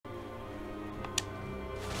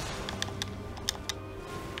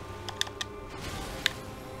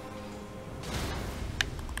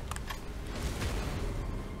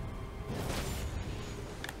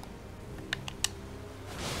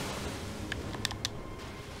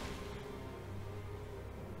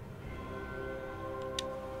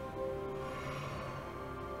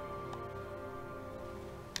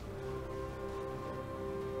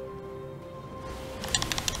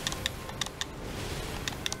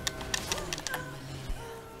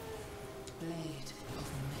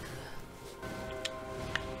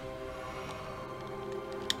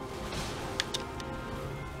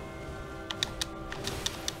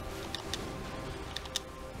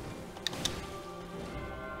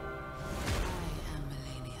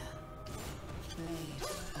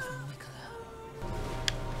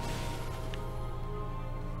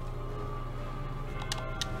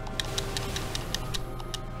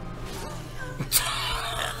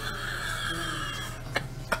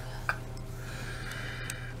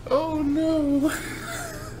Oh no.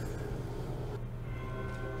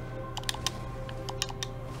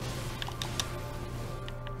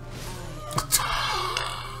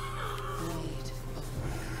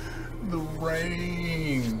 The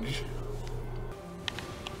range.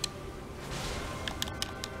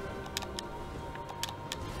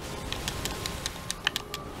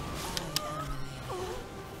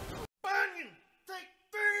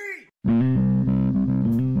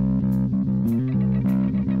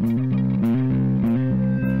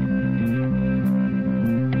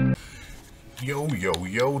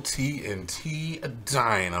 Yo, TNT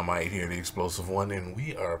Dynamite here, the explosive one, and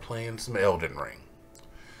we are playing some Elden Ring.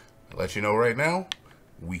 I'll let you know right now,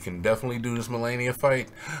 we can definitely do this Malenia fight,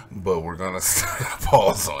 but we're gonna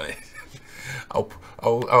pause on it.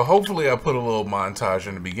 Hopefully I'll put a little montage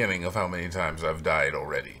in the beginning of how many times I've died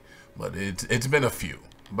already, but it's been a few.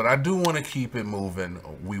 But I do want to keep it moving.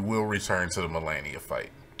 We will return to the Malenia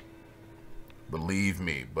fight. Believe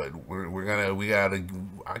me, but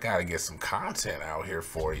I gotta get some content out here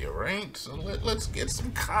for you, right? So let's get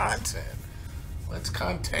some content. Let's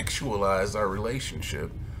contextualize our relationship.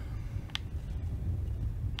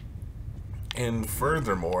 And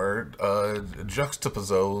furthermore,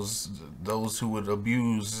 juxtapose those who would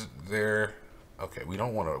abuse their... Okay, we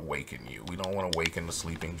don't want to awaken you. We don't want to awaken the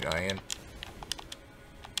sleeping giant.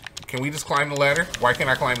 Can we just climb the ladder? Why can't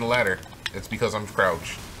I climb the ladder? It's because I'm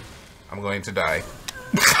crouched. I'm going to die.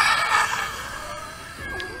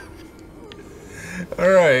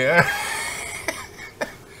 Alright.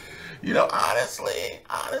 You know,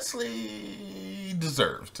 honestly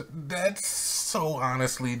deserved. That's so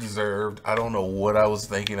honestly deserved. I don't know what I was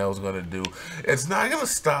thinking I was going to do. It's not going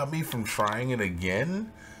to stop me from trying it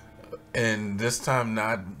again. And this time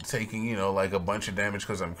not taking, you know, like a bunch of damage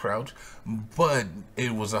because I'm crouched. But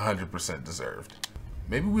it was 100% deserved.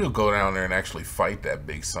 Maybe we'll go down there and actually fight that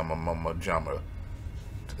big summon a Jamana.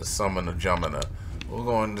 We'll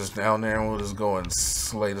go in just down there and we'll just go and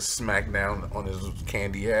slay the smack down on his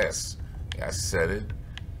candy ass. Yeah, I said it.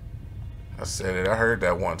 I heard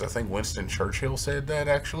that once. I think Winston Churchill said that,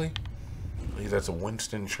 actually. I believe that's a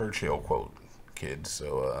Winston Churchill quote, kid.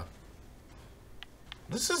 So,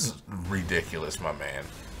 this is ridiculous, my man.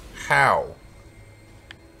 How?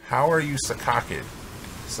 How are you Sakakid?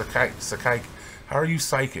 Sakai. How are you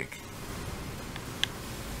psychic?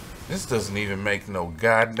 This doesn't even make no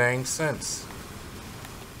goddamn sense.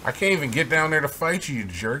 I can't even get down there to fight you, you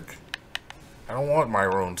jerk. I don't want my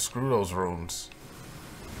runes. Screw those runes.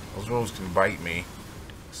 Those runes can bite me.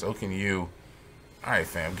 So can you. Alright,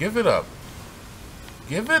 fam. Give it up.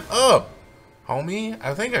 Give it up, homie.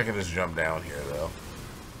 I think I can just jump down here, though.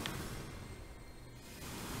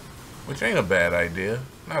 Which ain't a bad idea.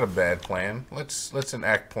 Not a bad plan. Let's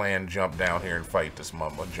enact plan, jump down here and fight this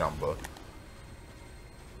mumbo jumbo.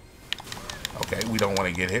 Okay, we don't want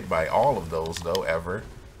to get hit by all of those, though, ever.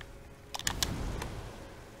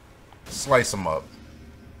 Slice him up.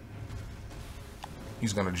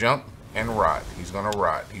 He's gonna jump and rot. He's gonna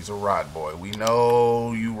rot. He's a rot boy. We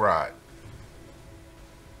know you rot.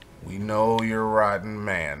 We know you're a rotten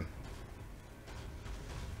man.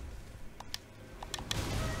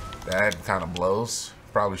 That kind of blows.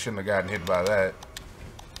 Probably shouldn't have gotten hit by that.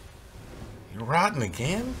 You're rotten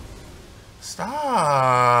again?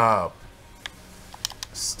 Stop.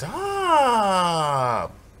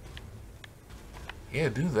 Stop. Yeah,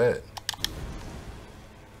 do that.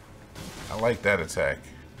 I like that attack.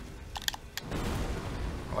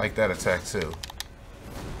 I like that attack too.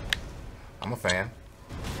 I'm a fan.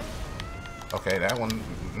 Okay, that one,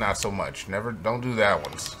 not so much. Don't do that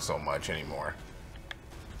one so much anymore.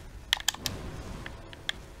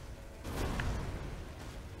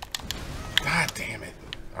 God damn it.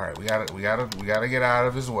 Alright, we gotta get out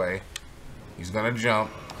of his way. He's gonna jump,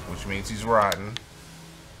 which means he's rotten.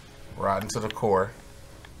 Rotten to the core.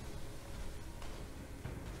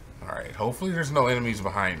 Alright, hopefully there's no enemies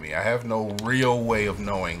behind me. I have no real way of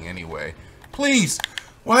knowing anyway. Please!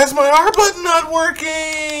 Why is my R button not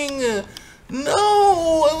working?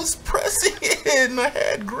 No! I was pressing it and I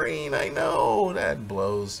had green. I know. That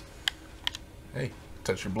blows. Hey,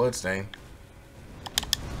 touch your bloodstain.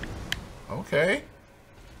 Okay.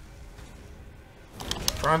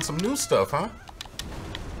 Trying some new stuff, huh?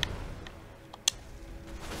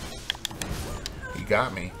 He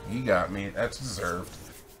got me. He got me. That's deserved.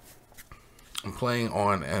 I'm playing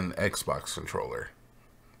on an Xbox controller.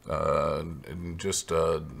 And just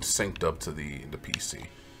synced up to the PC.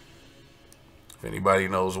 If anybody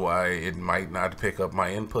knows why it might not pick up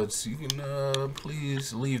my inputs, you can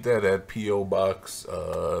please leave that at P.O. Box.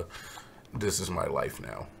 This is my life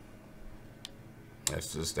now.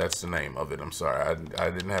 That's the name of it. I'm sorry. I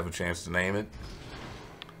didn't have a chance to name it.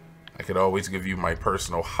 I could always give you my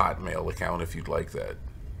personal Hotmail account if you'd like that.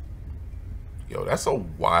 Yo, that's a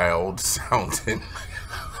wild sounding,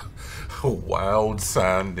 a wild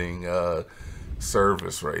sounding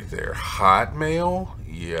service right there. Hotmail?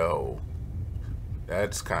 Yo,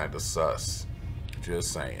 that's kind of sus.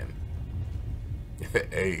 Just saying.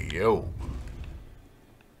 Hey, yo.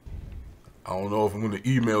 I don't know if I'm going to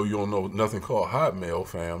email you on nothing called Hotmail,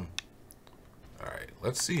 fam. Alright,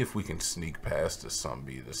 let's see if we can sneak past this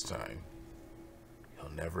zombie this time. He'll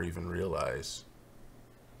never even realize.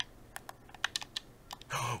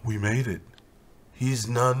 We made it. He's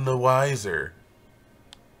none the wiser.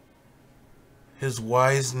 His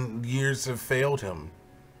wise years have failed him.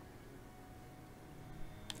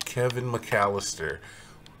 Kevin McAllister.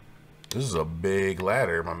 This is a big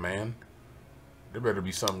ladder, my man. There better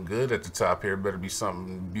be something good at the top here. Better be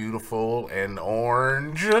something beautiful and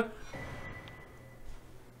orange.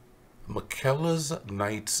 Miquella's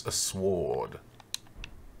Knight's Sword.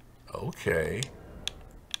 Okay.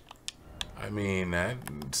 I mean, that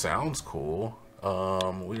sounds cool.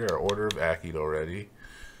 We are Order of Akid already.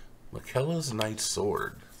 Miquella's Knight's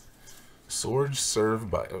Sword. Sword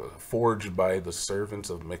forged by the servants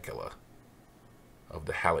of Miquella of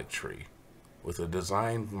the Erdtree, with a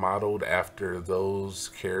design modeled after those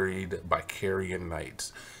carried by Carrion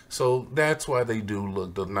Knights. So that's why they do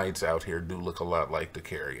look, the knights out here do look a lot like the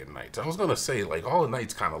Carrion Knights. I was going to say, like, all the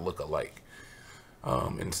knights kind of look alike.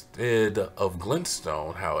 Instead of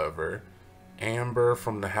glintstone, however, amber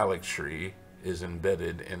from the Erdtree is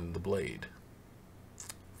embedded in the blade.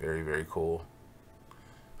 Very, very cool.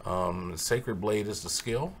 Sacred Blade is the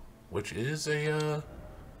skill, which is a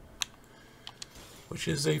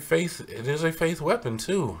faith. It is a faith weapon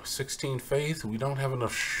too. 16 faith. We don't have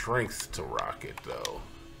enough strength to rock it though.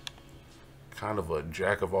 Kind of a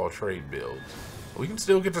jack of all trade build. We can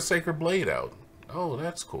still get the Sacred Blade out. Oh,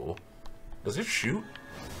 that's cool. Does it shoot?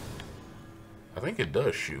 I think it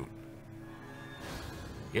does shoot.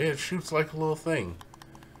 Yeah, it shoots like a little thing.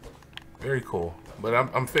 Very cool. But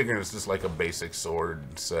I'm figuring it's just like a basic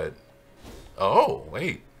sword set. Oh,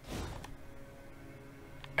 wait.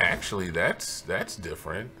 Actually, that's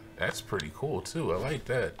different. That's pretty cool too. I like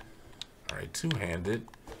that. Alright, two-handed.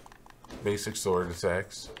 Basic sword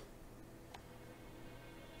attacks.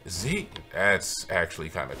 That's actually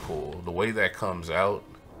kind of cool. The way that comes out,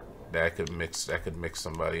 that could mix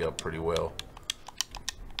somebody up pretty well.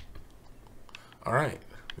 Alright.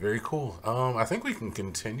 Very cool. I think we can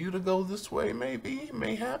continue to go this way, maybe,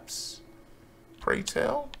 mayhaps. Pray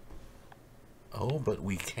tell. Oh, but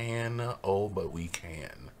we can. Oh, but we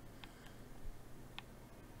can.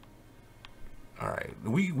 All right,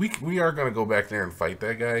 we are gonna go back there and fight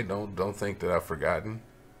that guy. Don't think that I've forgotten.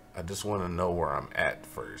 I just want to know where I'm at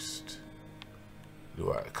first.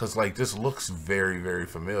 Cause like this looks very, very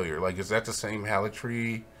familiar. Like, is that the same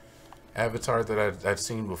Erdtree avatar that I'd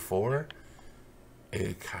seen before?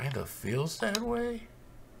 It kind of feels that way,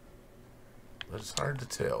 but it's hard to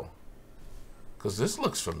tell. Because this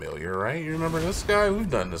looks familiar, right? You remember this guy? We've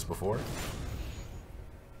done this before.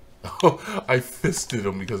 Oh, I fisted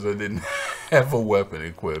him because I didn't have a weapon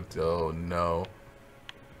equipped. Oh, no.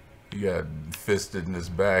 He got fisted in his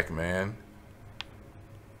back, man.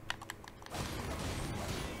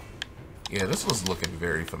 Yeah, this was looking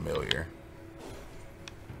very familiar.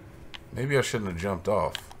 Maybe I shouldn't have jumped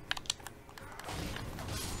off.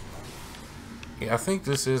 Yeah, I think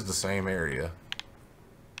this is the same area.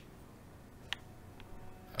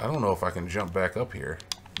 I don't know if I can jump back up here.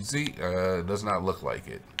 Does not look like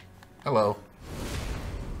it. Hello.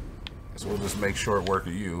 Guess we'll just make short work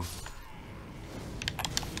of you.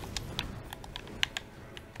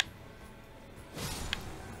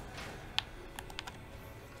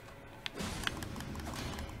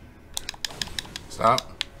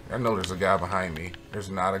 Stop. I know there's a guy behind me. There's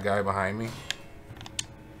not a guy behind me.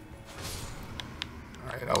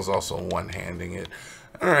 Alright, I was also one-handing it.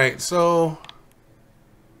 Alright, so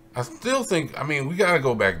I still think, I mean, we gotta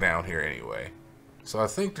go back down here anyway. So I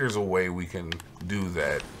think there's a way we can do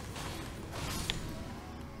that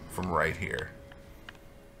from right here.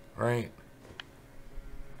 Right?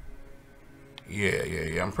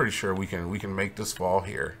 Yeah. I'm pretty sure we can make this fall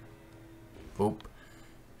here. Boop.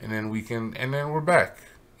 And then we're back.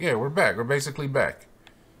 Yeah, we're back. We're basically back.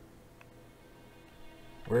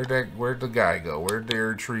 Where'd the guy go? Where'd the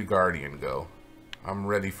Erdtree Guardian go? I'm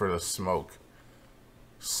ready for the smoke,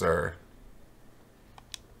 sir.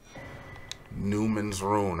 Newman's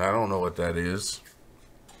Rune. I don't know what that is.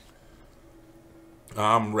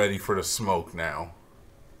 I'm ready for the smoke now.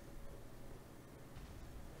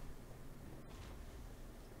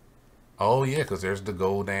 Oh, yeah, because there's the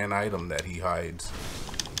golden item that he hides.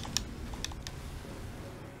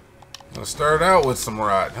 Gonna start out with some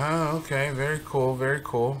rot. Huh, okay, very cool, very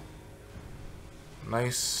cool.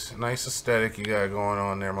 Nice aesthetic you got going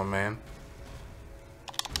on there, my man.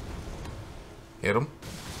 Hit him.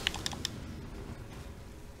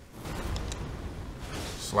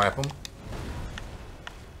 Slap him.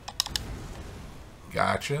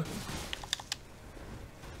 Gotcha.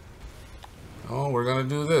 Oh, we're gonna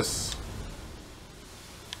do this.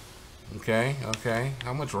 Okay, okay.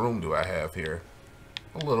 How much room do I have here?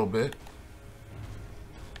 A little bit.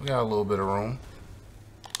 We got a little bit of room.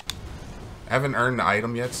 I haven't earned the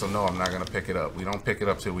item yet, so no, I'm not gonna pick it up. We don't pick it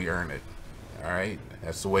up till we earn it. Alright?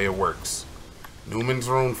 That's the way it works. Newman's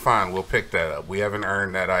Rune, fine, we'll pick that up. We haven't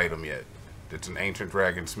earned that item yet. It's an ancient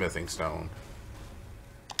dragon smithing stone.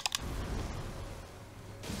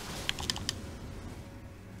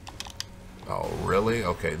 Oh, really?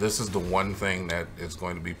 Okay, this is the one thing that is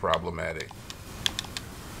going to be problematic.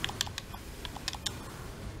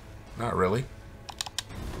 Not really.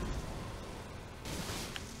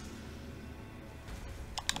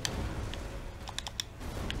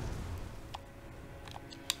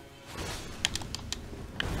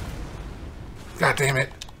 God damn it.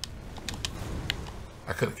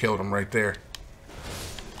 I could have killed him right there.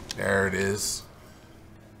 There it is.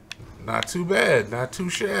 Not too bad. Not too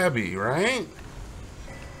shabby, right?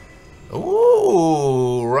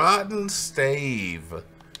 Ooh, rotten stave.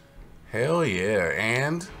 Hell yeah.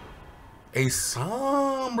 And a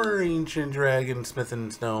somber ancient dragon smithing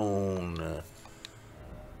stone.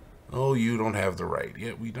 Oh, you don't have the right.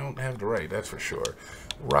 Yeah, we don't have the right, that's for sure.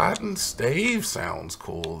 Rotten stave sounds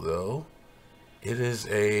cool, though.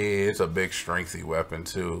 It's a big strengthy weapon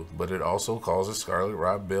too, but it also causes Scarlet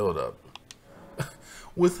Rot buildup.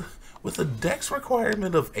 with a dex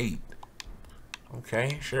requirement of 8.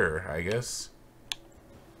 Okay, sure, I guess.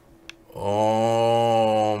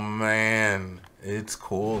 Oh man, it's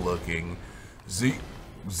cool looking. Z.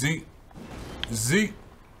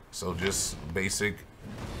 So just basic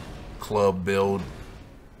club build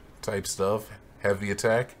type stuff. Heavy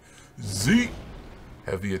attack. Z.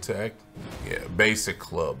 Heavy attack. Yeah, basic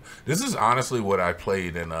club. This is honestly what I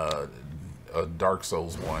played in a Dark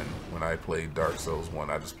Souls 1. When I played Dark Souls 1,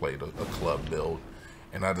 I just played a club build.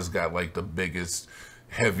 And I just got like the biggest,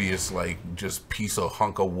 heaviest, like just piece of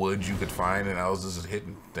hunk of wood you could find. And I was just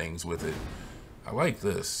hitting things with it. I like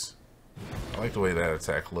this. I like the way that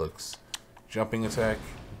attack looks. Jumping attack.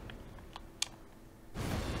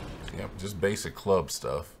 Yep, just basic club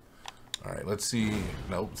stuff. Alright, let's see.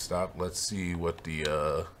 Nope, stop. Let's see what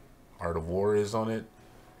the Art of War is on it.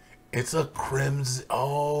 It's a crimson.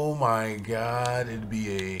 Oh my god. It'd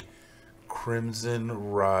be a Crimson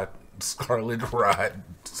Rot, Scarlet Rot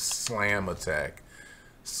Slam attack.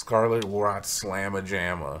 Scarlet Rot Slamma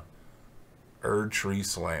Jamma. Erdtree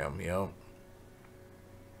Slam, yep.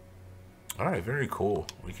 Alright, very cool.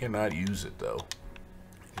 We cannot use it though.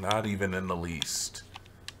 Not even in the least.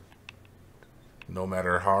 No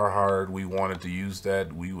matter how hard we wanted to use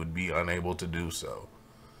that, we would be unable to do so.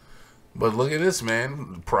 But look at this,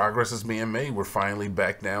 man. Progress is being made. We're finally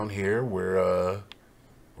back down here. We're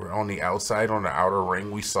on the outside, on the outer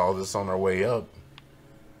ring. We saw this on our way up.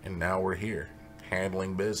 And now we're here.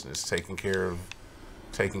 Handling business. Taking care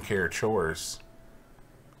of chores.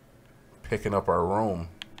 Picking up our room.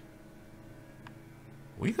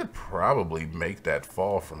 We could probably make that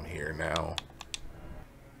fall from here now.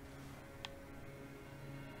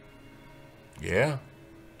 Yeah.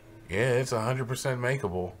 Yeah, it's 100%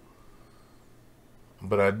 makeable.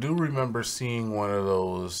 But I do remember seeing one of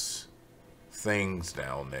those things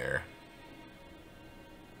down there.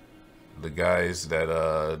 The guys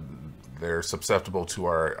that, they're susceptible to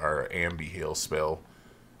our ambi heal spell.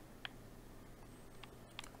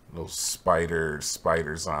 Those spider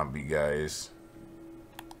zombie guys.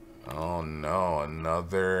 Oh no,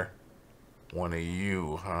 another one of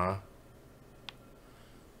you, huh?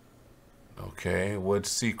 Okay, what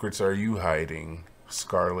secrets are you hiding,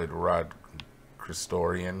 Scarlet Rot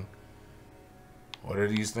Crystorian? What are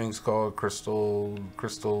these things called? Crystal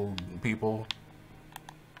people?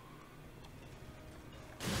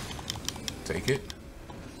 Take it.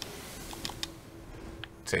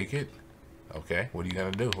 Take it. Okay, what are you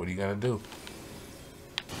gonna do? What are you gonna do?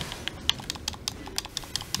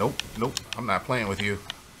 Nope, nope, I'm not playing with you.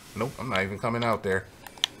 Nope, I'm not even coming out there.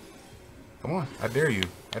 Come on, I dare you.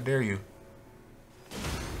 I dare you.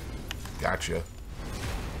 Gotcha.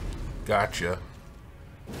 Gotcha.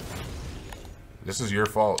 This is your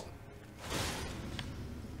fault.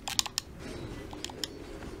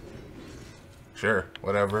 Sure,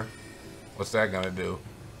 whatever. What's that gonna do?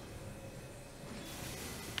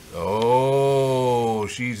 Oh,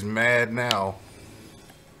 she's mad now.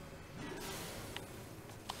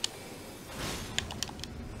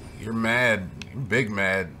 You're mad. You're big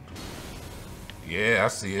mad. Yeah, I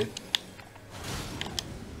see it.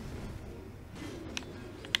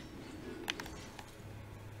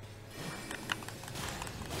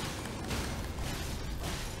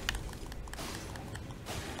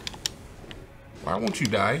 Why won't you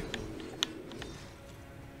die?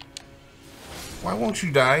 Why won't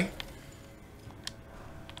you die?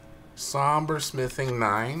 Somber smithing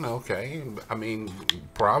 9. Okay. I mean,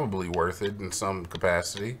 probably worth it in some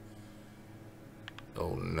capacity.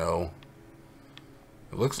 Oh, no.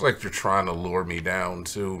 It looks like you're trying to lure me down,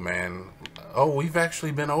 too, man. Oh, we've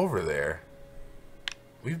actually been over there.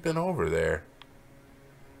 We've been over there.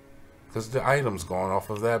 Because the item's gone off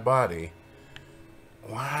of that body.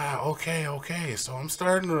 Wow, okay, okay. So I'm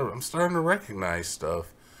starting to recognize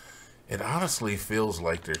stuff. It honestly feels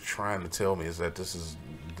like they're trying to tell me is that this is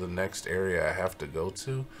the next area I have to go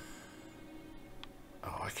to.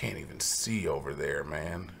 Oh, I can't even see over there,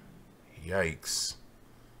 man. Yikes.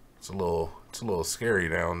 It's a little scary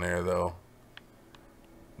down there, though.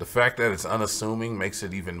 The fact that it's unassuming makes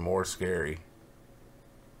it even more scary.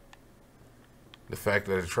 The fact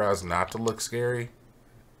that it tries not to look scary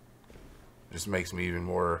just makes me even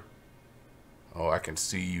more... Oh, I can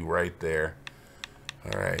see you right there.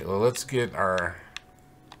 Alright, well, let's get our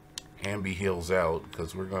ambi heals out,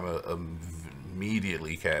 because we're going to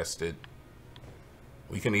immediately cast it.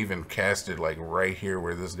 We can even cast it, like, right here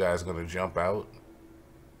where this guy's going to jump out.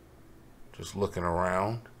 Just looking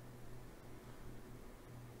around.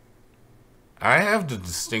 I have the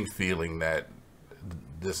distinct feeling that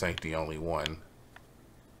this ain't the only one.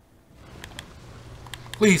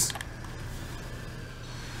 Please!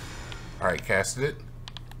 Alright, casted it.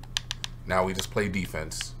 Now we just play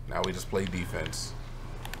defense. Now we just play defense.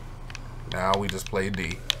 Now we just play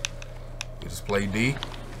D. We just play D.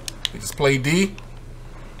 We just play D.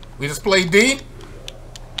 We just play D.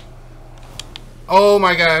 Oh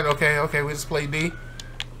my god. Okay, okay. We just play D.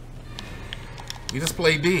 We just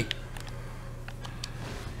play D.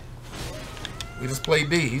 We just play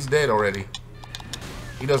D. He's dead already.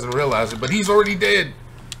 He doesn't realize it, but he's already dead.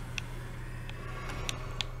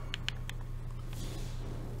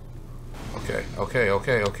 Okay.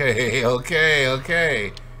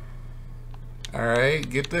 Alright,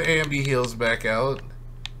 get the ambi heals back out.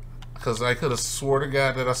 Because I could have swore to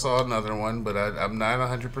God that I saw another one, but I'm not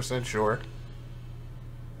 100% sure.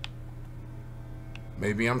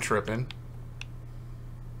 Maybe I'm tripping.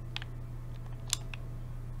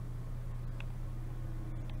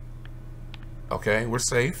 Okay, we're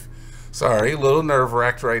safe. Sorry, a little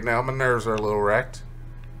nerve-wracked right now. My nerves are a little racked.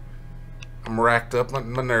 I'm racked up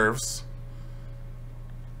my nerves.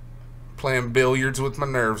 Playing billiards with my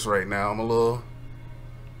nerves right now. I'm a little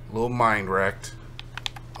mind racked.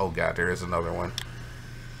 Oh god, there is another one.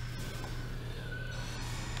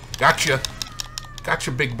 Gotcha.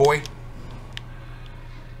 Gotcha, big boy.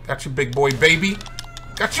 Gotcha, big boy, baby.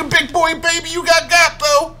 Gotcha, big boy, baby. You got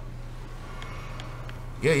though.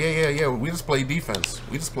 Yeah. We just play defense.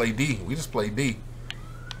 We just play D. We just play D.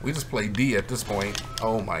 We just play D at this point.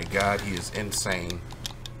 Oh my god, he is insane.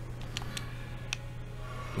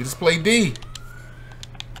 We just play D.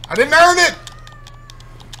 I didn't earn it.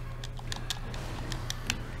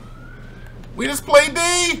 We just play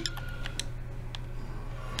D.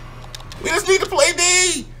 We just need to play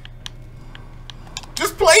D.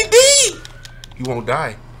 Just play D. He won't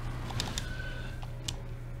die.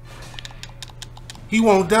 He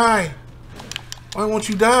won't die. Why won't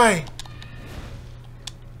you die?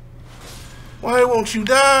 Why won't you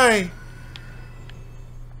die?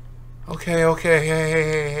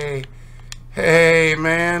 Okay. Hey,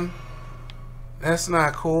 man. That's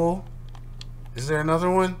not cool. Is there another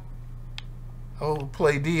one? I'll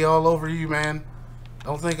play D all over you, man.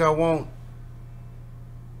 Don't think I won't.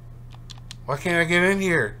 Why can't I get in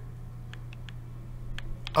here?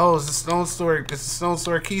 Oh, it's the stone store. It's the stone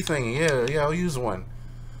store key thing. Yeah, I'll use one.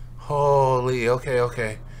 Holy,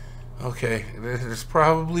 okay. There's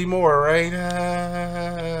probably more, right?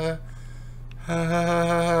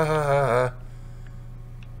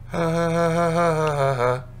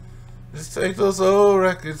 Just take those old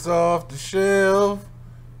records off the shelf.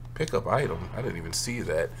 Pick up item. I didn't even see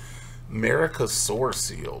that. America's Sword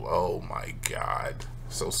Seal. Oh my god.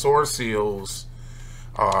 So sword seals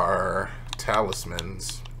are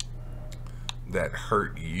talismans that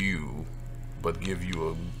hurt you but give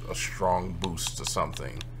you a strong boost to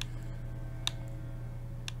something.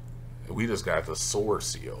 We just got the Sword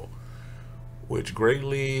Seal, which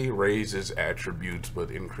greatly raises attributes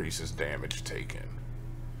but increases damage taken.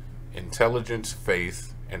 intelligence,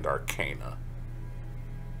 faith, and arcana,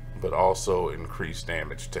 but also increased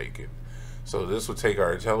damage taken. So this would take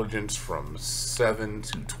our intelligence from 7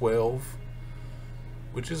 to 12,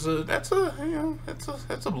 which is that's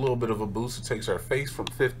a little bit of a boost. It takes our faith from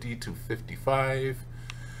 50 to 55,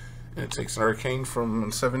 and it takes an arcane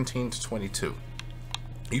from 17 to 22.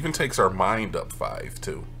 Even takes our mind up 5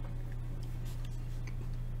 too.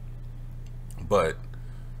 But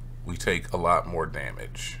we take a lot more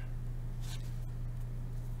damage.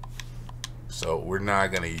 So we're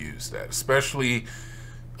not going to use that, especially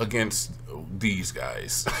against these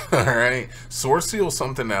guys. Alright? Sword Seal is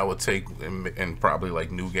something that I would take in probably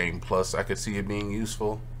like New Game Plus. I could see it being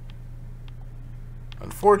useful.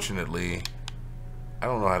 Unfortunately, I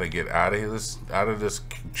don't know how to get out of this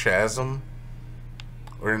chasm.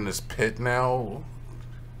 We're in this pit now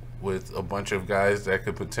with a bunch of guys that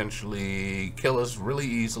could potentially kill us really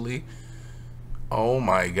easily. Oh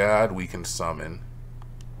my god, we can summon.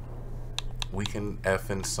 We can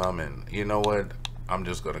effing summon. You know what? I'm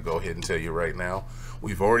just gonna go ahead and tell you right now.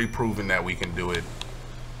 We've already proven that we can do it.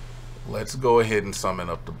 Let's go ahead and summon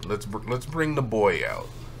up the. Let's bring the boy out.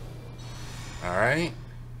 All right,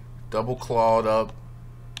 double clawed up.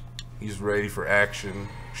 He's ready for action.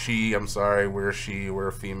 She, I'm sorry, we're she. We're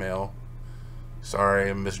a female. Sorry,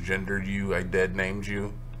 I misgendered you. I dead named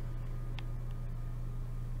you.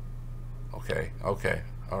 Okay, okay,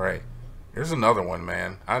 all right. There's another one,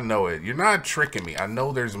 man. I know it. You're not tricking me. I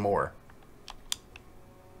know there's more.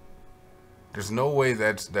 There's no way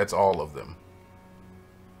that's all of them.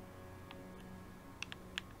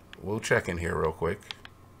 We'll check in here real quick.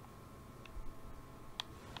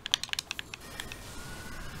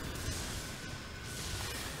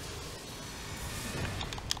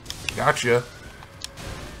 Gotcha.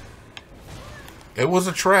 It was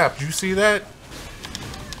a trap. Did you see that?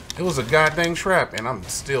 It was a goddamn trap, and I'm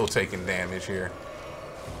still taking damage here.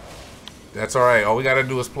 That's alright. All we gotta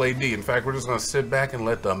do is play D. In fact, we're just gonna sit back and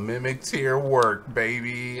let the mimic tier work,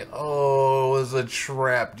 baby. Oh, it was a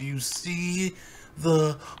trap. Do you see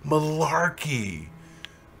the malarkey?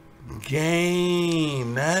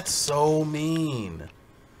 Game. That's so mean.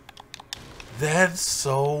 That's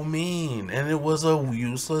so mean. And it was a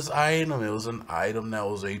useless item. It was an item that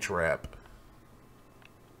was a trap.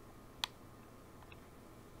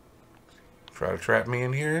 Try to trap me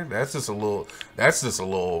in here? That's just a little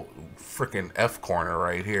freaking F corner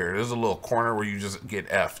right here. There's a little corner where you just get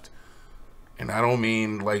F'd. And I don't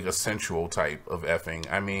mean like a sensual type of effing.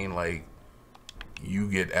 I mean like you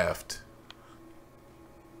get F'd.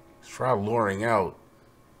 Try luring out.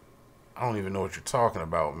 I don't even know what you're talking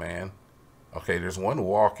about, man. Okay, there's one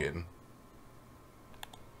walking.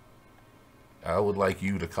 I would like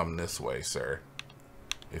you to come this way, sir.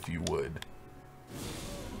 If you would.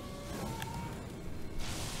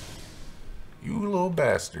 You little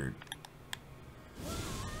bastard.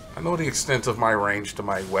 I know the extent of my range to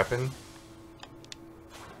my weapon.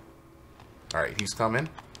 Alright, he's coming.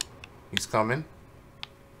 He's coming.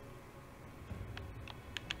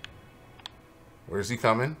 Where's he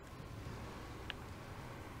coming?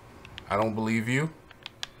 I don't believe you.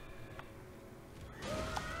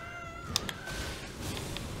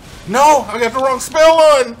 No! I got the wrong spell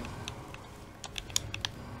on!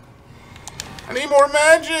 I need more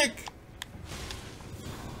magic!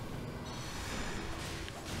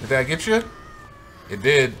 Did that get you? It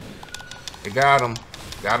did. It got him.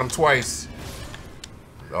 Got him twice.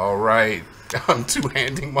 Alright. I'm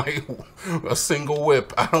two-handing a single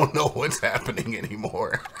whip. I don't know what's happening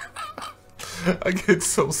anymore. I get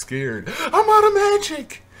so scared. I'm out of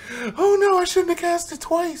magic. Oh no, I shouldn't have cast it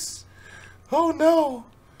twice. Oh no.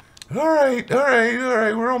 Alright, alright,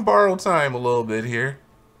 alright. We're on borrowed time a little bit here.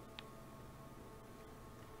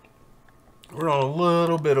 We're on a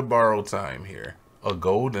little bit of borrowed time here. A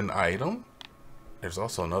golden item? There's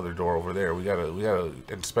also another door over there. We gotta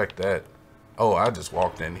inspect that. Oh, I just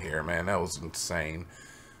walked in here, man. That was insane.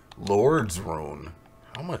 Lord's rune.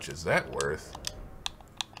 How much is that worth?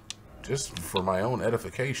 Just for my own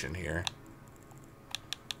edification here.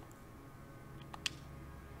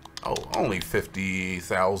 Oh, only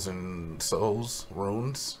 50,000 souls,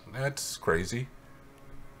 runes. That's crazy.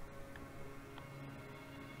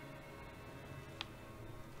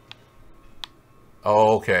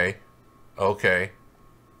 Oh, okay. Okay.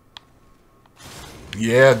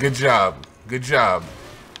 Yeah, good job. Good job.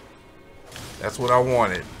 That's what I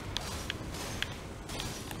wanted.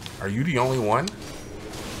 Are you the only one?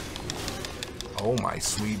 Oh my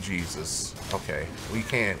sweet Jesus. Okay. We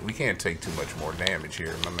can't take too much more damage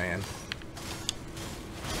here, my man.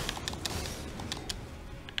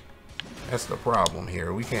 That's the problem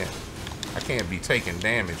here. We can't. I can't be taking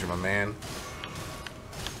damage, my man.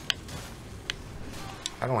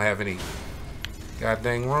 I don't have any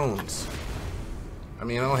goddamn runes. I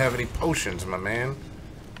mean, I don't have any potions, my man.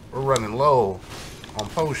 We're running low on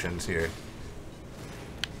potions here.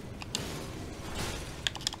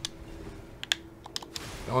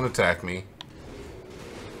 Don't attack me.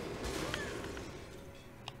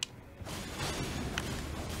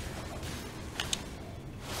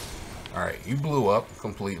 Alright, you blew up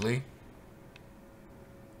completely.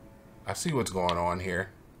 I see what's going on here.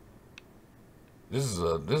 This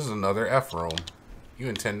is another F room. You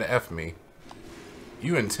intend to F me.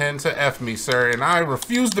 You intend to F me, sir, and I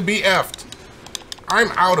refuse to be F'd. I'm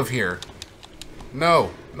out of here.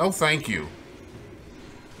 No. No thank you.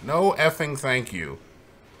 No effing thank you.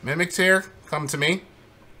 Mimic Tear, come to me.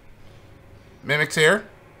 Mimic Tear.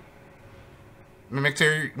 Mimic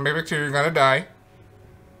Tear, you're gonna die.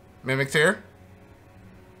 Mimic Tear.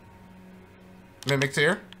 Mimic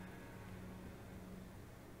Tear.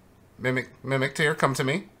 Mimic Tear, come to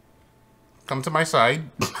me. Come to my side.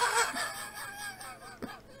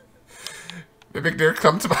 Mimic Tear,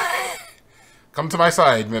 come to my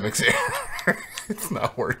side, Mimic Tear. It's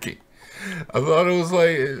not working. I thought it was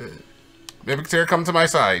like Mimic Tear, come to my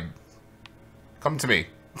side. Come to me.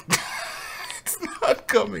 It's not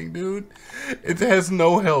coming, dude. It has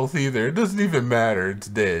no health either. It doesn't even matter. It's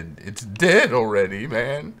dead. It's dead already,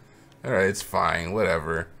 man. Alright, it's fine.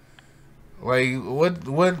 Whatever. Like,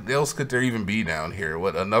 what else could there even be down here?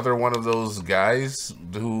 What, another one of those guys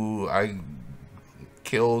who I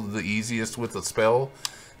killed the easiest with a spell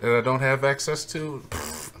that I don't have access to?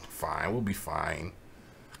 Pfft, fine, we'll be fine.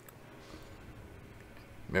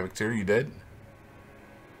 Mimic Tear, you dead?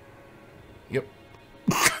 Yep.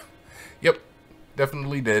 Yep,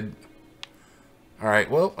 definitely dead. Alright,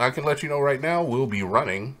 well, I can let you know right now, we'll be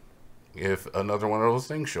running if another one of those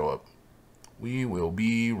things show up. We will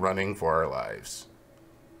be running for our lives.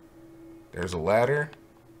 There's a ladder.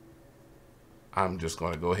 I'm just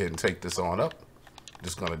going to go ahead and take this on up.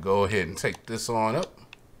 Just going to go ahead and take this on up.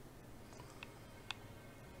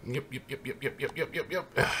 Yep.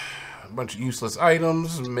 A bunch of useless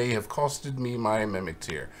items may have costed me my Mimic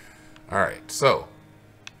Tear. Alright, so.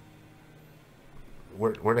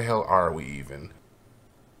 Where the hell are we even?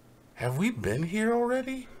 Have we been here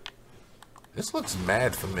already? This looks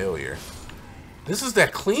mad familiar. This is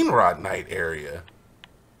that Clean Rot Night area.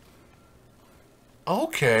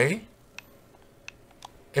 Okay.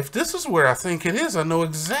 If this is where I think it is, I know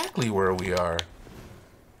exactly where we are.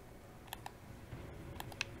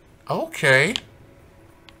 Okay.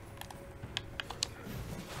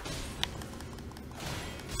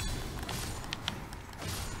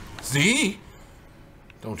 See?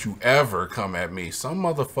 Don't you ever come at me. Some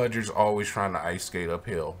motherfudger's always trying to ice skate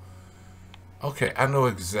uphill. Okay, I know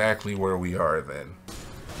exactly where we are then.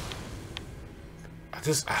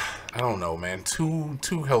 I don't know, man. Two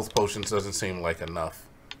health potions doesn't seem like enough.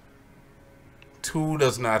 2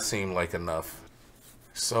 does not seem like enough.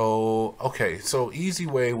 So, okay, so easy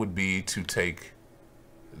way would be to take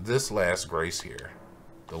this last grace here.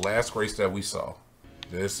 The last grace that we saw.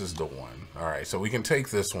 This is the one. Alright, so we can take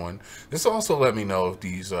this one. This also let me know if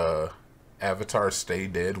these avatars stay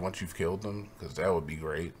dead once you've killed them, because that would be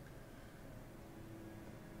great.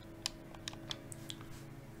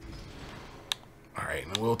 Alright,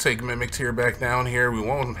 and we'll take Mimic Tear back down here. We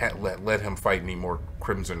won't let him fight any more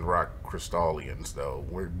Crimson Rock Crystallians, though.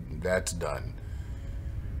 That's done.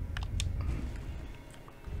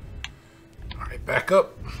 Alright, back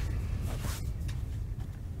up.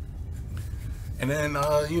 And then,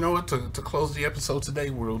 you know what? To close the episode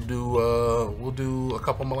today, we'll do a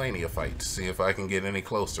couple Malenia fights. See if I can get any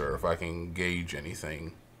closer, if I can gauge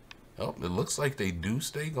anything. Oh, it looks like they do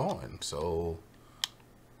stay gone. So,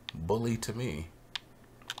 bully to me.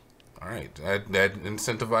 Alright, that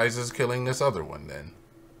incentivizes killing this other one then.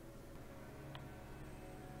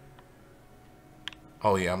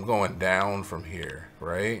 Oh yeah, I'm going down from here,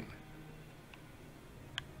 right?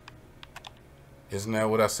 Isn't that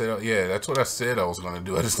what I said? Yeah, that's what I said I was going to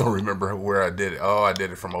do. I just don't remember where I did it. Oh, I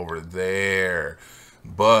did it from over there.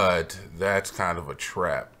 But that's kind of a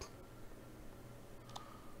trap.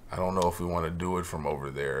 I don't know if we want to do it from over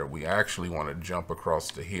there. We actually want to jump across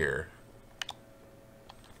to here.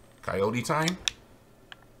 Coyote time?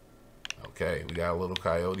 Okay, we got a little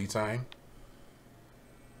coyote time.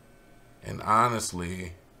 And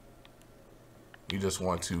honestly, we just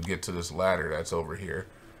want to get to this ladder that's over here.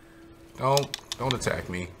 Don't attack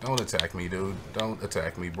me. Don't attack me, dude. Don't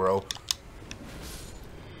attack me, bro.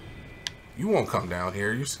 You won't come down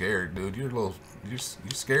here. You're scared, dude. You're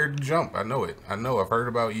scared to jump. I know it. I know. I've heard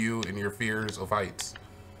about you and your fears of heights.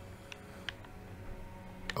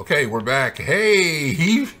 Okay, we're back. Hey,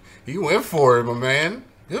 he went for it, my man.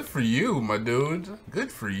 Good for you, my dude.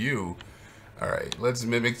 Good for you. All right, let's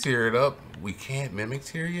mimic tier it up. We can't mimic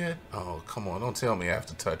tier yet? Oh, come on. Don't tell me I have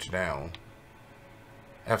to touch down.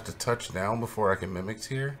 I have to touch down before I can mimic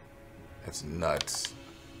tier? That's nuts.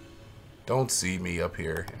 Don't see me up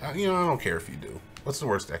here. You know, I don't care if you do. What's the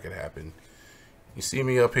worst that could happen? You see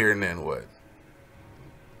me up here and then what?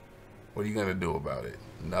 What are you going to do about it?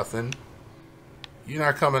 Nothing? You're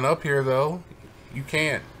not coming up here, though. You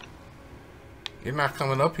can't. You're not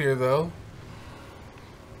coming up here, though.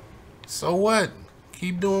 So what?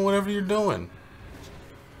 Keep doing whatever you're doing.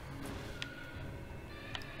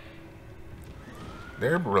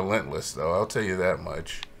 They're relentless, though. I'll tell you that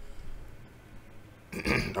much.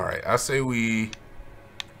 Alright, I say we...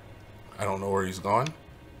 I don't know where he's gone.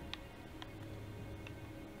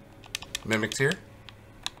 Mimic tier.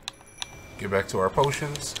 Get back to our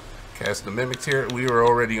potions. Cast the Mimic tier. We were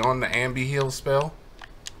already on the Ambi heal spell.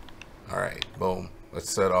 Alright, boom. Let's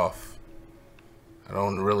set off. I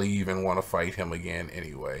don't really even want to fight him again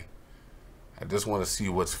anyway. I just want to see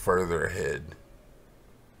what's further ahead.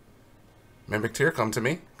 Mimic tier, come to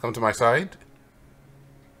me. Come to my side.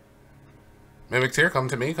 Mimic tier, come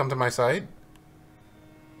to me. Come to my side.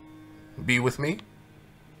 Be with me.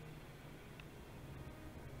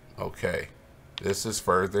 Okay. This is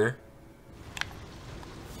further.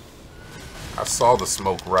 I saw the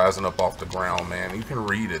smoke rising up off the ground, man. You can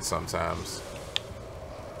read it sometimes.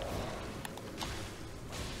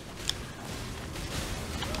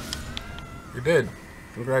 You're dead.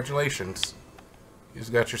 Congratulations. You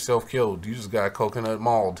just got yourself killed. You just got coconut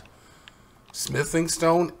mauled. Smithing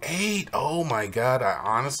stone 8. Oh my god.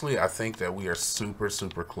 I think that we are super,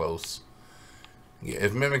 super close. Yeah,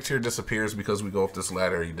 if Mimic tier disappears because we go up this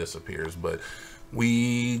ladder, he disappears. But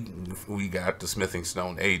we got the Smithing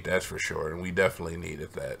Stone 8, that's for sure, and we definitely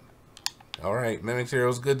needed that. Alright, Mimic tier, it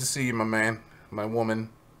was good to see you, my man, my woman,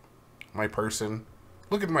 my person.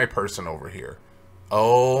 Look at my person over here.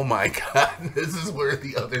 Oh my god, this is where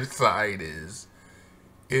the other side is.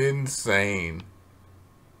 Insane.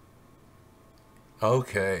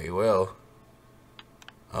 Okay, well,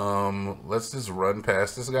 let's just run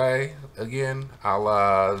past this guy again, a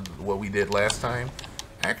la what we did last time.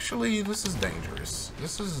 Actually, this is dangerous.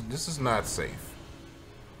 This is not safe.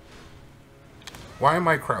 Why am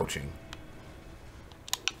I crouching?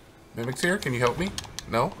 Mimics here, can you help me?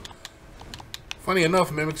 No? Funny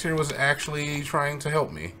enough, Mimics here was actually trying to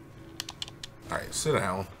help me. Alright, sit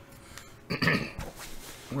down. We're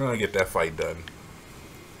gonna get that fight done.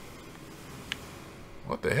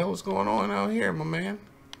 What the hell is going on out here, my man?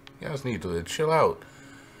 You guys need to chill out.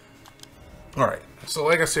 Alright, so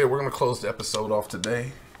like I said, we're going to close the episode off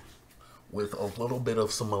today with a little bit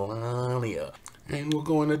of some Malenia. And we'll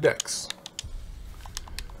go into decks.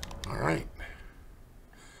 Alright.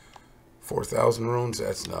 4,000 runes,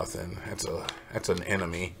 that's nothing. That's an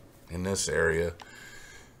enemy in this area.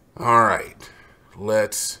 Alright,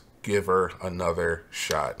 let's give her another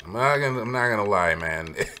shot. I'm not gonna lie,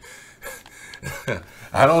 man.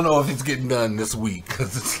 I don't know if it's getting done this week,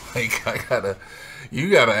 because it's like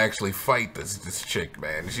you gotta actually fight this chick,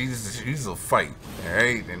 man. She's a fight,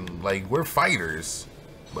 alright? And like, we're fighters,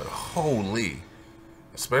 but holy,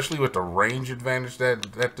 especially with the range advantage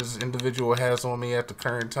that this individual has on me at the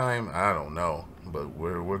current time, I don't know, but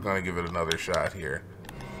we're gonna give it another shot here.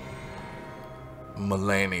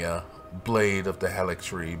 Malenia, Blade of the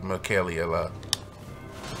Erdtree, Miquella,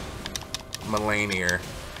 Malenia.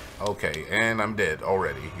 Okay, and I'm dead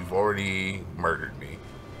already. You've already murdered me.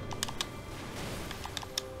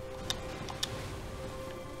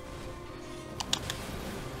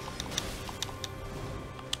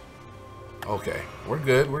 Okay, we're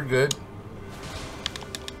good, we're good.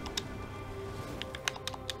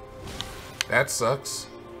 That sucks.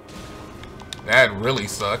 That really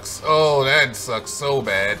sucks. Oh, that sucks so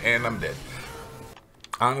bad, and I'm dead.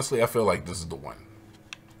 Honestly, I feel like this is the one.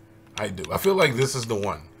 I do. I feel like this is the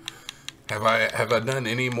one. Have I done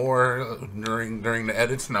any more during the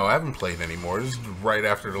edits? No, I haven't played any more. This is right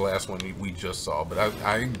after the last one we just saw. But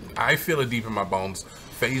I feel it deep in my bones.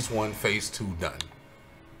 Phase 1, Phase 2 done.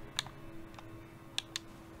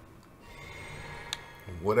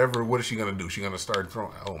 What is she gonna do? She's gonna start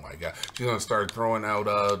throwing. Oh my god, she's gonna start throwing out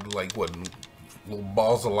like what, little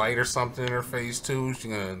balls of light or something in her Phase 2. She's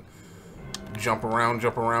gonna jump around,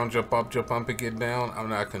 jump up and get down. I'm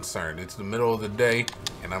not concerned. It's the middle of the day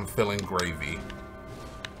and I'm feeling gravy.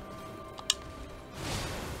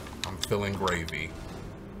 I'm feeling gravy.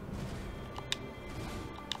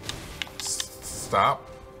 Stop.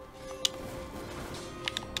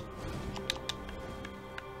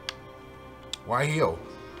 Why heal?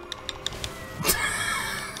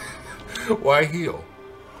 Why heal?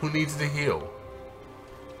 Who needs to heal?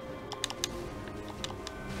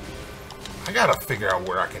 I gotta figure out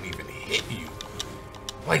where I can even hit you.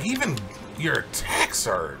 Like, even your attacks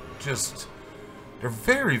are just... They're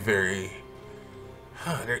very, very...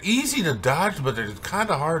 they're easy to dodge, but they're kind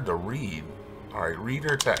of hard to read. Alright, read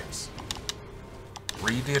her attacks.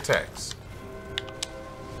 Read the attacks.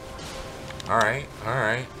 Alright,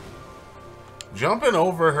 alright. Jumping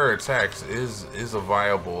over her attacks is a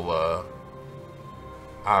viable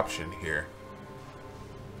option here.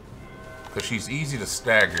 Because she's easy to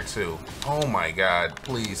stagger too. Oh my god,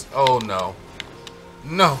 please. Oh no.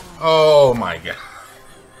 No. Oh my god.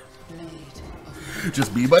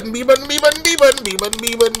 Just B button, B button, B button, B button, B button,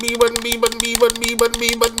 B button, B button, B button, B button, B button,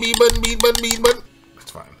 B button, B button, B button, B button.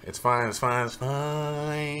 It's fine. It's fine. It's fine. It's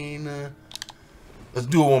fine. Let's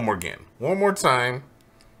do it one more again. One more time.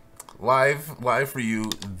 Live for you.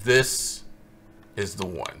 This is the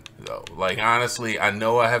one, though. Like, honestly, I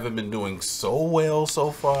know I haven't been doing so well so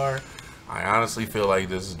far. I honestly feel like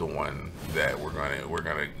this is the one that we're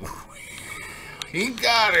gonna. He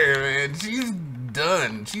got her, man. She's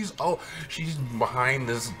done. She's behind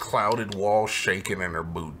this clouded wall, shaking in her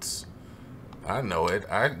boots. I know it.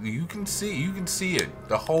 You can see it.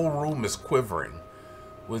 The whole room is quivering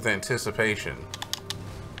with anticipation.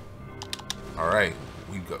 All right,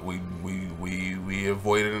 we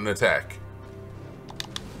avoided an attack.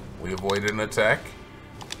 We avoided an attack.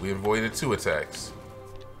 We avoided 2 attacks.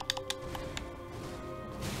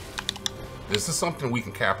 This is something we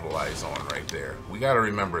can capitalize on right there. We got to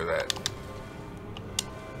remember that.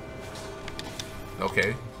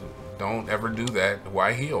 Okay, don't ever do that.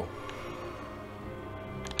 Why heal?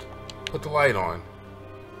 Put the light on.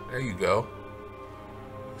 There you go.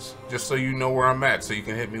 Just so you know where I'm at, so you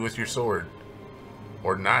can hit me with your sword.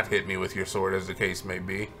 Or not hit me with your sword, as the case may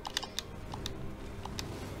be.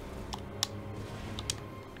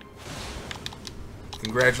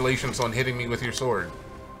 Congratulations on hitting me with your sword.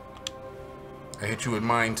 I hit you with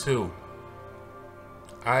mine too.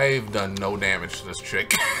 I've done no damage to this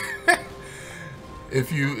chick.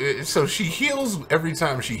 So she heals every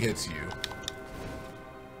time she hits you.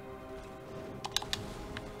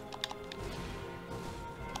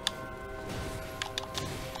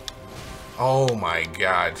 Oh my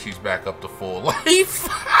god, she's back up to full life.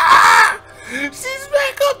 She's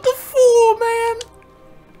back up to full, man.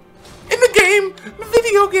 In the game, the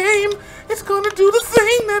video game, it's gonna do the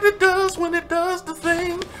thing that it does when it does the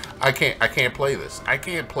thing. I can't play this. I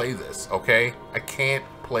can't play this, okay? I can't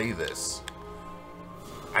play this.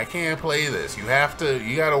 I can't play this. You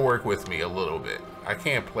gotta work with me a little bit. I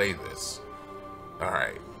can't play this.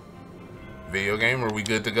 Alright. Video game, are we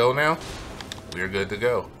good to go now? We're good to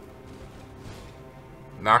go.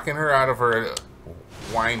 Knocking her out of her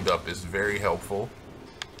wind-up is very helpful.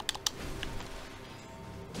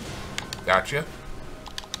 Gotcha.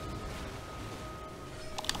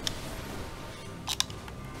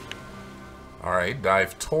 Alright,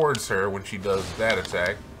 dive towards her when she does that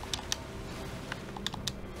attack.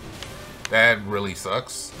 That really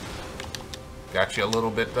sucks. Got you a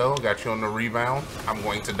little bit though. Got you on the rebound. I'm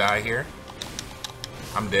going to die here.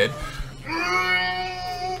 I'm dead.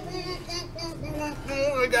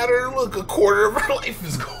 I got her. Look, a quarter of her life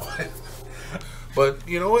is gone. But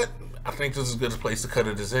you know what? I think this is as good a place to cut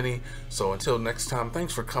it as any. So until next time,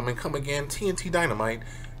 thanks for coming. Come again, TNT Dinomight.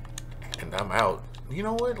 And I'm out. You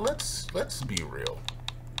know what? Let's be real.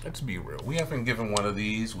 Let's be real. We haven't given one of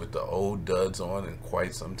these with the old duds on in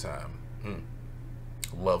quite some time.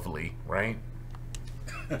 Lovely, right?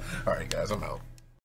 All right, guys, I'm out.